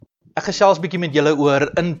Ek gesels bietjie met julle oor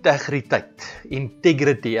integriteit,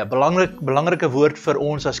 integrity, 'n belangrike woord vir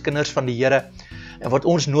ons as kinders van die Here en wat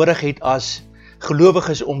ons nodig het as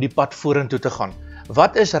gelowiges om die pad vorentoe te gaan.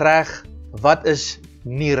 Wat is reg, wat is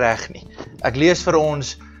nie reg nie? Ek lees vir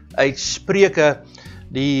ons uit Spreuke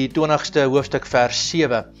die 20ste hoofstuk vers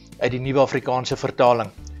 7 uit die Nuwe Afrikaanse vertaling.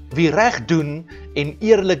 Wie reg doen en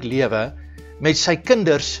eerlik lewe, met sy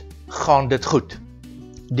kinders gaan dit goed.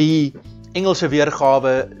 Die Engelse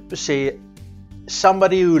weergawe sê,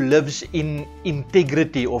 somebody who lives in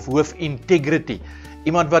integrity of with integrity.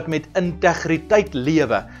 Iemand wat met integriteit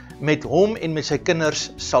lewe, met hom en met sy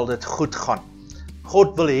kinders sal dit goed gaan.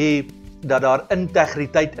 God wil hê dat daar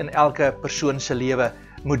integriteit in elke persoon se lewe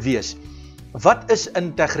moet wees. Wat is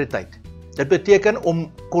integriteit? Dit beteken om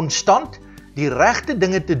konstant die regte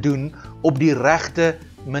dinge te doen op die regte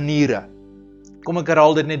maniere. Kom ek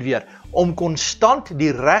herhaal dit net weer. Om konstant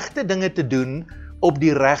die regte dinge te doen op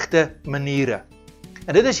die regte maniere.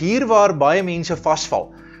 En dit is hier waar baie mense vasval.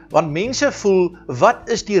 Want mense voel, wat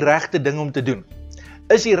is die regte ding om te doen?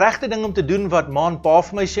 Is die regte ding om te doen wat ma en pa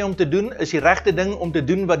vir my sê om te doen? Is die regte ding om te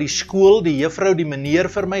doen wat die skool, die juffrou, die meneer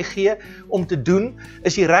vir my gee om te doen?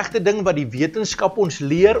 Is die regte ding wat die wetenskap ons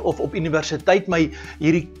leer of op universiteit my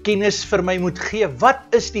hierdie kennis vir my moet gee? Wat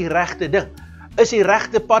is die regte ding? Is die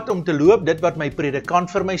regte pad om te loop, dit wat my predikant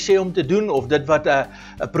vir my sê om te doen, of dit wat 'n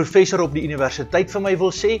professor op die universiteit vir my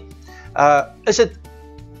wil sê? Is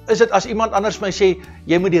dit as iemand anders my sê,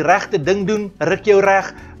 jy moet die regte ding doen, ruk jou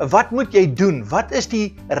reg, wat moet jy doen? Wat is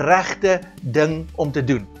die regte ding om te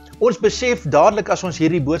doen? Ons besef dadelik as ons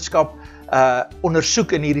hierdie boodskap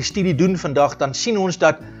ondersoek en hierdie studie doen vandag, dan sien ons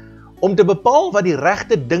dat om te bepaal wat die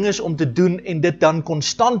regte ding is om te doen en dit dan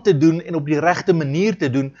konstant te doen en op die regte manier te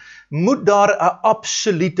doen, moet daar 'n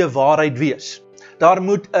absolute waarheid wees. Daar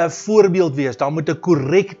moet 'n voorbeeld wees, daar moet 'n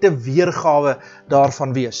korrekte weergawe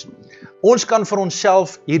daarvan wees. Ons kan vir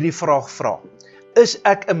onsself hierdie vraag vra. Is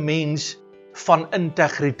ek 'n mens van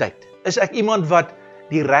integriteit? Is ek iemand wat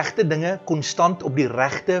die regte dinge konstant op die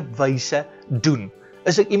regte wyse doen?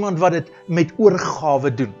 Is ek iemand wat dit met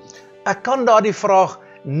oorgawe doen? Ek kan daardie vraag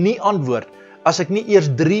nie antwoord as ek nie eers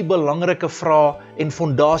 3 belangrike vrae en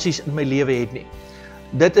fondasies in my lewe het nie.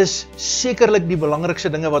 Dit is sekerlik die belangrikste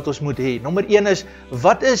dinge wat ons moet hê. Nommer 1 is,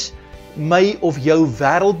 wat is my of jou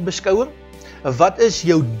wêreldbeskouing? Wat is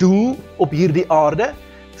jou doel op hierdie aarde?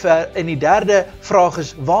 En die derde vraag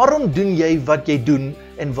is, waarom doen jy wat jy doen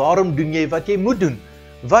en waarom doen jy wat jy moet doen?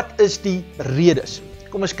 Wat is die redes?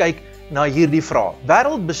 Kom ons kyk na hierdie vraag.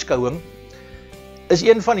 Wêreldbeskouing is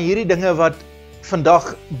een van hierdie dinge wat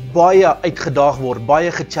vandag baie uitgedaag word,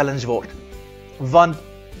 baie gechallenge word. Want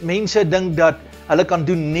mense dink dat hulle kan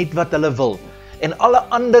doen net wat hulle wil. En alle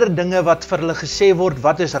ander dinge wat vir hulle gesê word,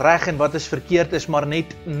 wat is reg en wat is verkeerd, is maar net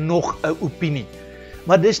nog 'n opinie.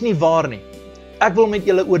 Maar dis nie waar nie. Ek wil met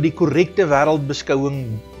julle oor die korrekte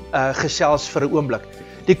wêreldbeskouing gesels vir 'n oomblik.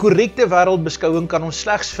 Die korrekte wêreldbeskouing kan ons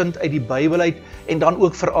slegs vind uit die Bybel uit en dan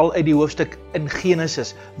ook veral uit die hoofstuk in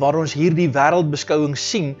Genesis, waar ons hierdie wêreldbeskouing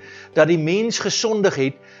sien, dat die mens gesondig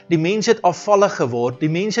het, die mens het afvallig geword, die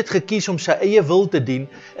mens het gekies om sy eie wil te dien,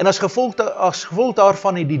 en as gevolg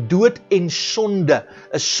daarvan het die dood en sonde,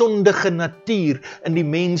 'n sondige natuur in die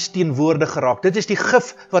mens teenwoordig geraak. Dit is die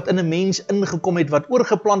gif wat in 'n mens ingekom het, wat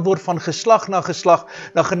oorgeplant word van geslag na geslag,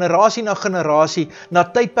 na generasie, na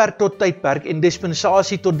tydperk tot tydperk, en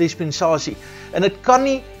dispensasie tot dispensasie. En dit kan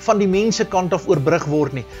nie van die mense kant af oorbrug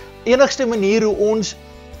word nie. Enigste manier hoe ons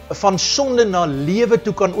van sonde na lewe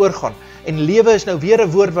toe kan oorgaan, en lewe is nou weer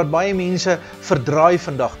 'n woord wat baie mense verdraai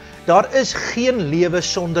vandag. Daar is geen lewe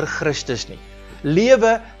sonder Christus nie.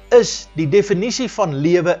 Lewe is, die definisie van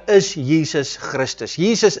lewe is Jesus Christus.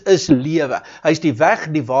 Jesus is lewe. Hy is die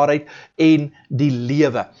weg, die waarheid en die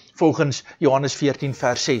lewe, volgens Johannes 14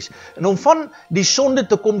 vers 6. En om van die sonde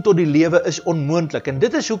te kom tot die lewe is onmoontlik. En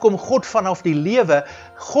dit is hoekom God vanaf die lewe,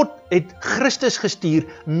 God het Christus gestuur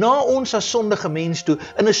na ons as sondige mens toe,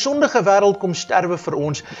 in 'n sondige wêreld kom sterwe vir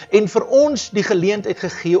ons, en vir ons die geleentheid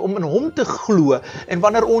gegee om in hom te glo, en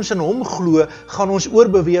wanneer ons in hom glo, gaan ons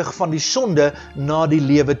oorbeweeg van die sonde na die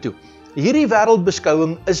lewe toe. Hierdie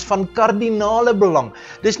wêreldbeskouing is van kardinale belang.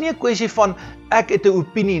 Dis nie 'n kwessie van ek het 'n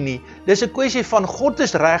opinie nie. Dis 'n kwessie van God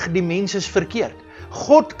is reg, die mens is verkeerd.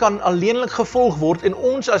 God kan alleenlik gevolg word en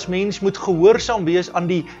ons as mens moet gehoorsaam wees aan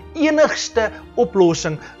die enigste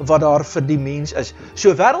oplossing wat daar vir die mens is.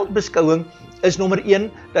 So wêreldbeskouing is nommer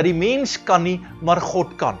 1 dat die mens kan nie, maar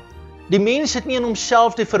God kan. Die mens het nie in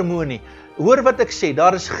homself te vermoë nie. Hoor wat ek sê,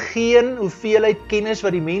 daar is geen hoeveelheid kennis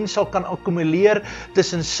wat die mens sal kan akkumuleer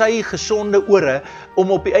tussen sy gesonde ore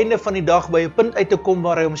om op die einde van die dag by 'n punt uit te kom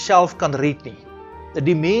waar hy homself kan red nie.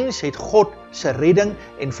 Die mens het God se redding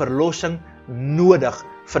en verlossing nodig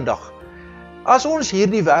vandag. As ons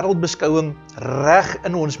hierdie wêreldbeskouing reg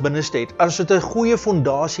in ons binneste het, as dit 'n goeie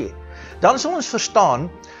fondasie het, dan sal ons verstaan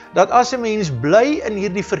dat as 'n mens bly in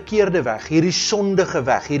hierdie verkeerde weg, hierdie sondige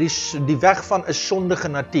weg, die weg van 'n sondige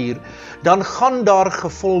natuur, dan gaan daar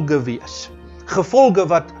gevolge wees. Gevolge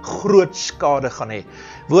wat groot skade gaan hê.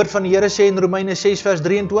 Woord van die Here sê in Romeine 6 vers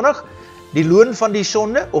 23, die loon van die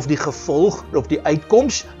sonde, of die gevolg, of die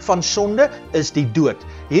uitkoms van sonde, is die dood.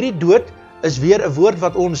 Hierdie dood is weer 'n woord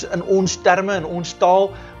wat ons in ons terme, in ons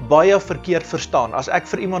taal, baie verkeerd verstaan. As ek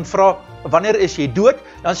vir iemand vra, wanneer is jy dood?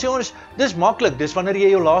 Dan sê ons, dis maklik, dis wanneer jy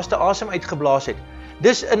jou laaste asem uitgeblaas het.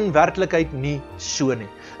 Dis in werklikheid nie so nie.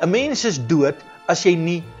 'n Mens is dood as jy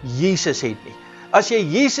nie Jesus het nie. As jy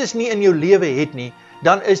Jesus nie in jou lewe het nie,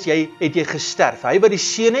 dan het jy gesterf. Hy wat die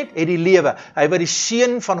seun het die lewe. Hy wat die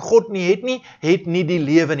seun van God nie het nie die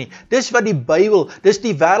lewe nie. Dis wat die Bybel, dis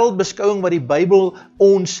die wêreldbeskouing wat die Bybel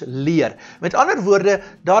ons leer. Met ander woorde,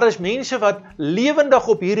 daar is mense wat lewendig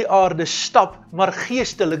op hierdie aarde stap, maar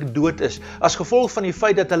geestelik dood is, as gevolg van die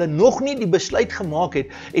feit dat hulle nog nie die besluit gemaak het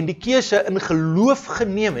en die keuse in geloof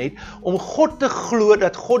geneem het om God te glo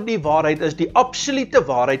dat God die waarheid is, die absolute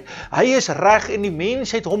waarheid. Hy is reg en die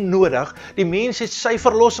mens het hom nodig. Die mens het sy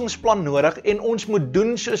verlossingsplan nodig en ons moet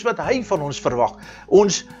doen soos wat hy van ons verwag.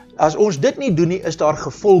 As ons dit nie doen nie, is daar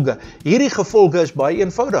gevolge. Hierdie gevolge is baie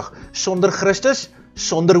eenvoudig. Sonder Christus,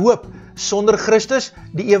 sonder hoop. Sonder Christus,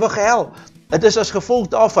 die ewige hel. Dit is as gevolg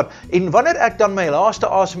daarvan. En wanneer ek dan my laaste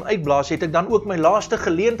asem uitblaas, het ek dan ook my laaste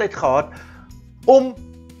geleentheid gehad om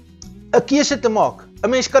 'n keuse te maak. 'n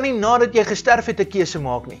Mens kan nie nadat jy gesterf het 'n keuse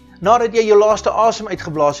maak nie. Nadat jy jou laaste asem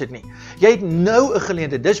uitgeblaas het nie. Jy het nou 'n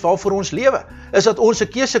geleentheid. Dis waarvoor ons lewe. Is dat ons 'n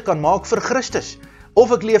keuse kan maak vir Christus.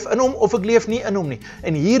 Of ek leef in hom, of ek leef nie in hom nie.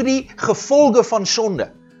 En hierdie gevolge van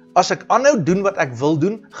sonde, as ek aanhou doen wat ek wil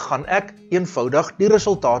doen, gaan ek eenvoudig die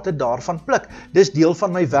resultate daarvan pluk. Dis deel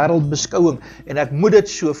van my wêreldbeskouing en ek moet dit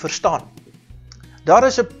so verstaan. Daar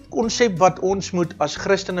is 'n konsep wat ons moet as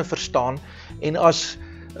Christene verstaan en as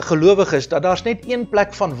gelowiges, dat daar's net een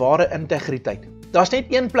plek van ware integriteit. Daar's net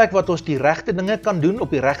een plek wat ons die regte dinge kan doen op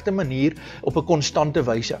die regte manier, op 'n konstante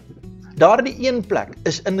wyse. Daardie een plek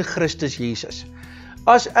is in Christus Jesus.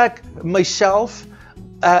 As ek myself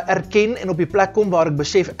erken en op die plek kom waar ek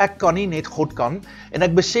besef ek kan nie, net God kan, en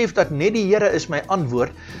ek besef dat net die Here is my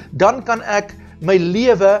antwoord, dan kan ek my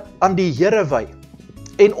lewe aan die Here wy.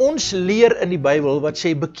 En ons leer in die Bybel wat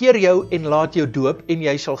sê, bekeer jou en laat jou doop en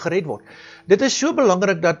jy sal gered word. Dit is so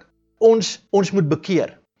belangrik dat ons moet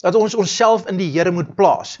bekeer, dat ons onsself in die Here moet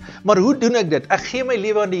plaas. Maar hoe doen ek dit? Ek gee my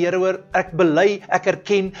lewe aan die Here oor, ek bely, ek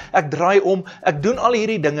erken, ek draai om, ek doen al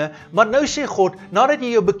hierdie dinge, maar nou sê God, nadat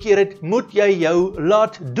jy jou bekeer het, moet jy jou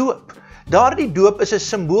laat doop. Daardie doop is 'n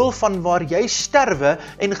simbool van waar jy sterwe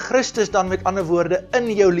en Christus dan met ander woorde in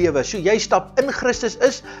jou lewe. So jy stap in Christus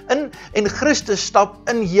in en Christus stap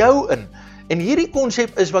in jou in. En hierdie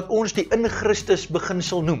konsep is wat ons die in Christus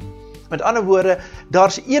beginsel noem. Met ander woorde,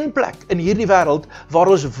 daar's een plek in hierdie wêreld waar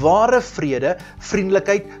ons ware vrede,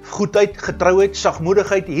 vriendelikheid, goedheid, getrouheid,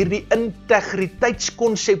 sagmoedigheid, hierdie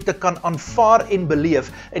integriteitskonsepte kan aanvaar en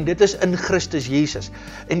beleef, en dit is in Christus Jesus.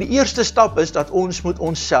 En die eerste stap is dat ons moet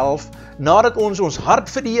onsself, nadat ons hart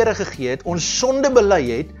vir die Here gegee het, ons sonde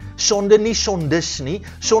bely het, sonde nie sondes nie,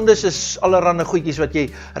 sondes is allerhande goedjies wat jy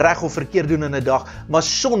reg of verkeerd doen in 'n dag, maar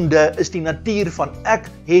sonde is die natuur van ek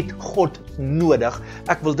het God nodig,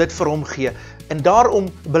 ek wil dit vir hom gee, en daarom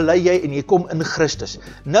bely jy en jy kom in Christus.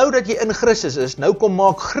 Nou dat jy in Christus is, nou kom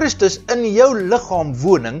maak Christus in jou liggaam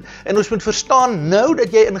woning, en ons moet verstaan, nou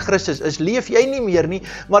dat jy in Christus is, leef jy nie meer nie,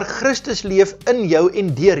 maar Christus leef in jou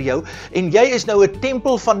en deur jou, en jy is nou 'n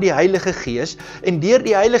tempel van die Heilige Gees, en deur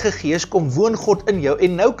die Heilige Gees kom woon God in jou,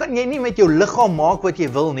 en nou kan jy nie met jou liggaam maak wat jy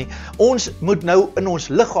wil nie, ons moet nou in ons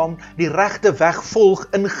liggaam die regte weg volg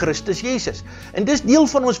in Christus Jesus. En dis deel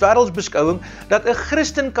van ons wêreldsbeskouing, dat 'n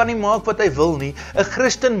Christen kan nie maak wat hy wil nie, 'n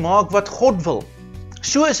Christen maak wat God wil.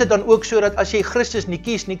 So is dit dan ook so dat as jy Christus nie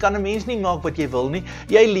kies nie, kan 'n mens nie maak wat jy wil nie.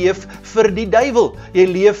 Jy leef vir die duiwel. Jy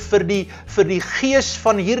leef vir die gees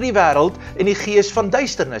van hierdie wêreld en die gees van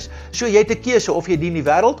duisternis. So jy het 'n keuse of jy dien die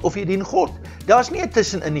wêreld of jy dien God. Daar's nie 'n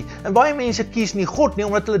tussenin nie. En baie mense kies nie God nie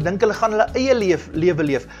omdat hulle dink hulle gaan hulle eie lewe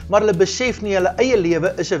leef, maar hulle besef nie hulle eie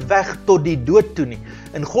lewe is 'n weg tot die dood toe nie.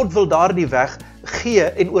 En God wil daardie weg gee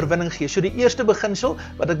en oorwinning gee. So die eerste beginsel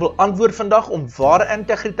wat ek wil antwoord vandag om ware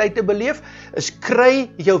integriteit te beleef, is kry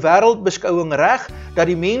jou wêreldbeskouing reg, dat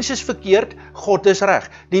die mens is verkeerd, God is reg.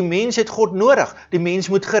 Die mens het God nodig, die mens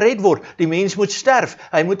moet gered word, die mens moet sterf,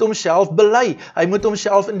 hy moet homself bely, hy moet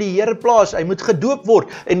homself in die Here plaas, hy moet gedoop word,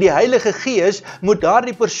 en die Heilige Gees moet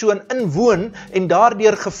daardie persoon inwoon, en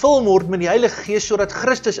daardeur gevul word met die Heilige Gees, sodat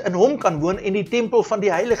Christus in hom kan woon, en die tempel van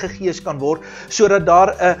die Heilige Gees kan word, sodat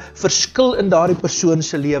daar 'n verskil in daardie persoon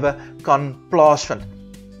se lewe kan plaasvind.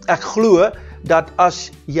 Ek glo dat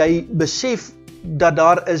as jy besef dat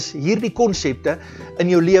daar is hierdie konsepte in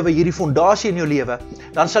jou lewe, hierdie fondasie in jou lewe,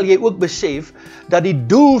 dan sal jy ook besef dat die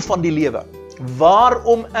doel van die lewe,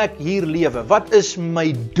 waarom ek hier lewe, wat is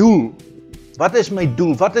my doel? Wat is my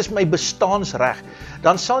doel? Wat is my bestaansreg?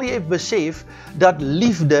 Dan sal jy besef dat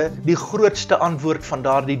liefde die grootste antwoord van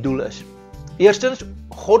daardie doel is. Eerstens,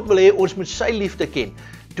 God wil hê ons moet sy liefde ken.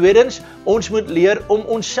 Tweedens, ons moet leer om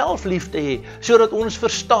onsself lief te hê, sodat ons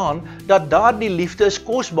verstaan dat daardie liefde is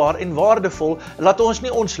kosbaar en waardevol, laat ons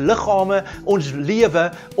nie ons liggame, ons lewe,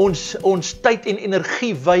 ons tyd en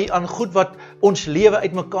energie wy aan goed wat ons lewe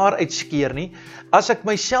uitmekaar uitskeer nie. As ek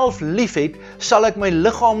myself lief het, sal ek my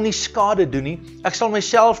liggaam nie skade doen nie, ek sal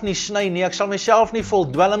myself nie sny nie, ek sal myself nie vol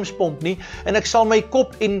dwelms pomp nie, en ek sal my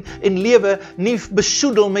kop en lewe nie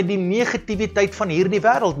besoedel met die negativiteit van hierdie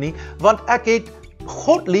wêreld nie, want ek het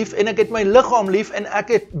God lief en ek het my liggaam lief en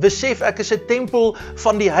ek het besef ek is 'n tempel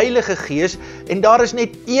van die Heilige Gees en daar is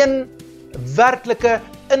net een werklike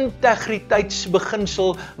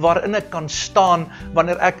integriteitsbeginsel waarin ek kan staan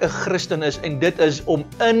wanneer ek 'n Christen is en dit is om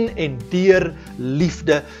in en deur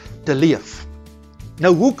liefde te leef.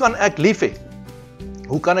 Nou hoe kan ek lief hê?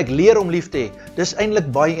 Hoe kan ek leer om lief te hê? Dis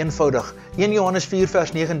eintlik baie eenvoudig. 1 Johannes 4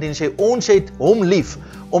 vers 19 sê, ons het hom lief,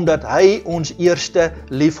 omdat hy ons eerste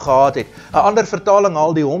lief gehad het. 'n Ander vertaling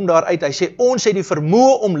haal die hom daaruit, hy sê, ons het die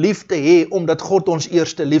vermoë om lief te hê, omdat God ons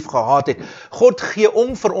eerste lief gehad het. God gee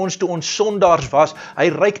om vir ons toe ons sondaars was, hy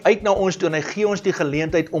reik uit na ons toe en hy gee ons die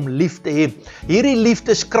geleentheid om lief te hê. Hierdie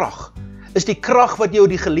liefdeskrag is die krag wat jou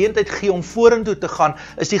die geleentheid gee om vorentoe te gaan,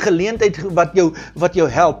 is die geleentheid wat jou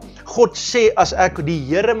help. God sê, as ek die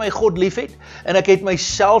Here my God lief het, en ek het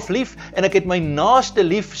myself lief, en ek het my naaste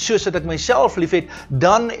lief, soos dat ek myself lief het,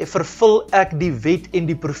 dan vervul ek die wet en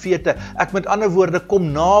die profete. Ek met ander woorde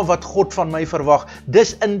kom na wat God van my verwag.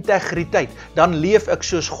 Dis integriteit. Dan leef ek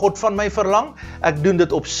soos God van my verlang, ek doen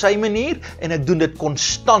dit op sy manier, en ek doen dit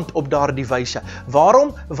konstant op daardie wyse.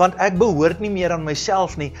 Waarom? Want ek behoort nie meer aan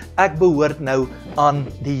myself nie, ek behoort nou aan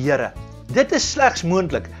die Here. Dit is slegs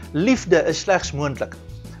moontlik. Liefde is slegs moontlik.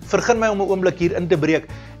 Vergun my om 'n oomblik hier in te breek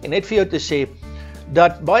en net vir jou te sê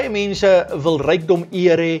dat baie mense wil rykdom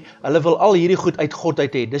eer hê, hulle wil al hierdie goed uit God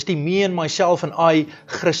uit hê. Dis die me and myself and I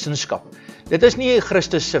Christenskap. Dit is nie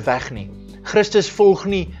Christus se weg nie. Christus volg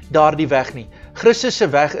nie daardie weg nie. Christus se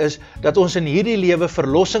weg is dat ons in hierdie lewe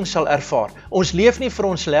verlossing sal ervaar. Ons leef nie vir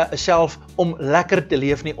onsself om lekker te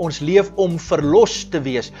leef nie, ons leef om verlos te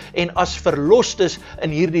wees en as verlostes in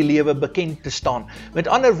hierdie lewe bekend te staan. Met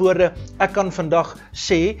ander woorde, ek kan vandag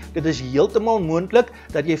sê, dit is heeltemal moontlik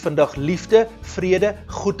dat jy vandag liefde, vrede,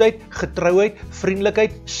 goedheid, getrouheid,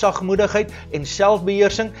 vriendelikheid, sagmoedigheid en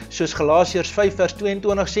selfbeheersing, soos Galasiërs 5 vers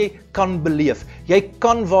 22 sê, kan beleef. Jy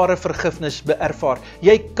kan ware vergifnis ervaar,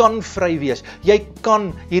 jy kan vry wees, jy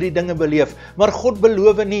kan hierdie dinge beleef, maar God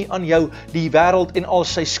beloof nie aan jou die wêreld en al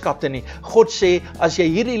sy skatte nie. God sê, as jy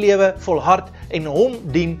hierdie lewe volhard en hom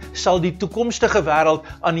dien, sal die toekomstige wêreld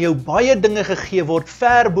aan jou baie dinge gegee word,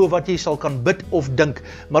 ver bo wat jy sal kan bid of dink.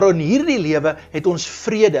 Maar in hierdie lewe het ons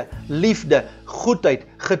vrede, liefde, goedheid,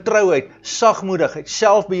 getrouheid, sagmoedigheid,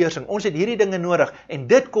 selfbeheersing. Ons het hierdie dinge nodig en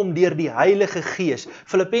dit kom deur die Heilige Gees.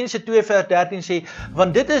 Filippense 2 vers 13 sê,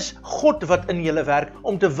 want dit is God wat in julle werk,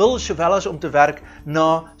 om te wil sowel as om te werk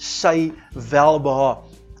na sy welbehae.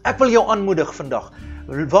 Ek wil jou aanmoedig vandag.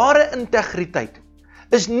 Ware integriteit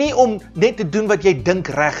is nie om net te doen wat jy dink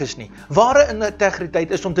reg is nie. Ware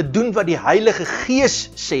integriteit is om te doen wat die Heilige Gees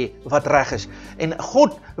sê wat reg is. En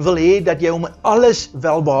God wil hê dat jy hom alles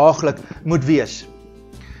welbehaaglik moet wees.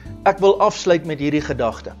 Ek wil afsluit met hierdie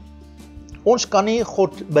gedagte. Ons kan nie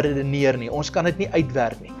God beredeneer nie, ons kan dit nie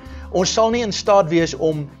uitwerk nie. Ons sal nie in staat wees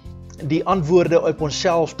om die antwoorde op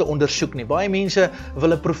onsself te ondersoek nie. Baie mense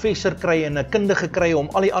wil 'n professor kry en 'n kundige kry om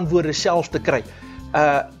al die antwoorde self te kry.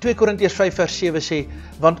 2 Korintiërs 5 vers 7 sê,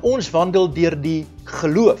 want ons wandel deur die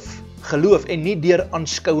geloof en nie deur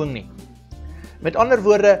aanskouing nie. Met ander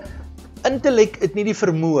woorde, intellek het nie die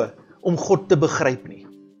vermoë om God te begryp nie.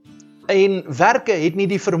 En werke het nie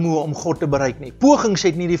die vermoë om God te bereik nie. Pogings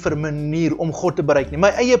het nie die manier om God te bereik nie. My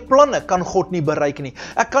eie planne kan God nie bereik nie.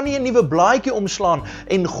 Ek kan nie 'n nuwe blaadjie omslaan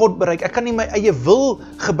en God bereik. Ek kan nie my eie wil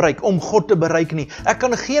gebruik om God te bereik nie. Ek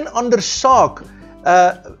kan geen ander saak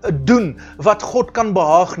doen wat God kan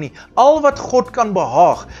behaag nie. Al wat God kan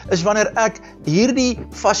behaag is wanneer ek hierdie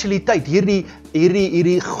fasiliteit,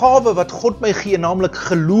 hierdie gawe wat God my gee, naamlik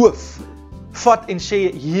geloof, vat en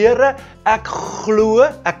sê, Here, ek glo,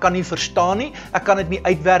 ek kan nie verstaan nie, ek kan dit nie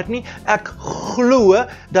uitwerk nie, ek glo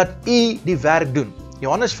dat U die werk doen.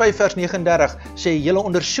 Johannes 5 vers 39 sê, julle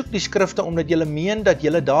ondersoek die skrifte omdat julle meen dat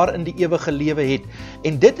julle daarin die ewige lewe het.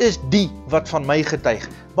 En dit is die wat van my getuig.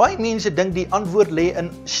 Baie mense dink die antwoord lê in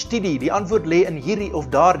studie, die antwoord lê in hierdie of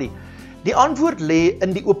daardie. Die antwoord lê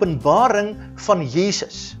in die openbaring van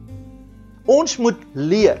Jesus. Ons moet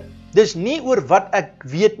leer. Dis nie oor wat ek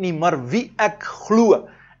weet nie, maar wie ek glo.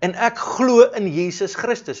 En ek glo in Jesus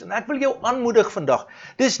Christus. En ek wil jou aanmoedig vandag.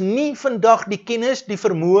 Dis nie vandag die kennis, die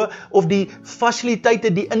vermoë of die fasiliteite,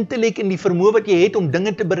 die intellek en die vermoë wat jy het om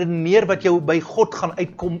dinge te beredeneer wat jou by God gaan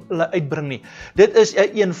uitbring nie. Dit is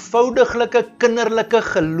 'n eenvoudiglike, kinderlike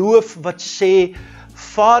geloof wat sê,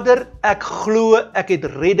 Vader, ek glo, ek het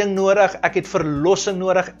redding nodig, ek het verlossing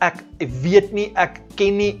nodig, ek weet nie, ek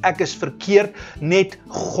ken nie, ek is verkeerd, net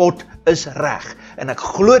God is reg. En ek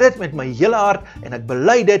glo dit met my hele hart, en ek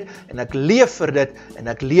bely dit, en ek leef vir dit, en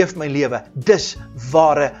ek leef my lewe. Dis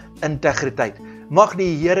ware integriteit. Mag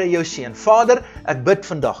die Here jou seën. Vader, ek bid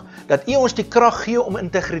vandag, dat U ons die krag gee om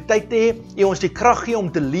integriteit te hê, U ons die krag gee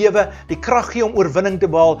om te lewe, die krag gee om oorwinning te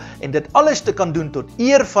behaal, en dit alles te kan doen tot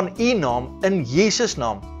eer van U naam, in Jesus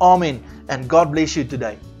naam. Amen. And God bless you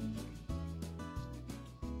today.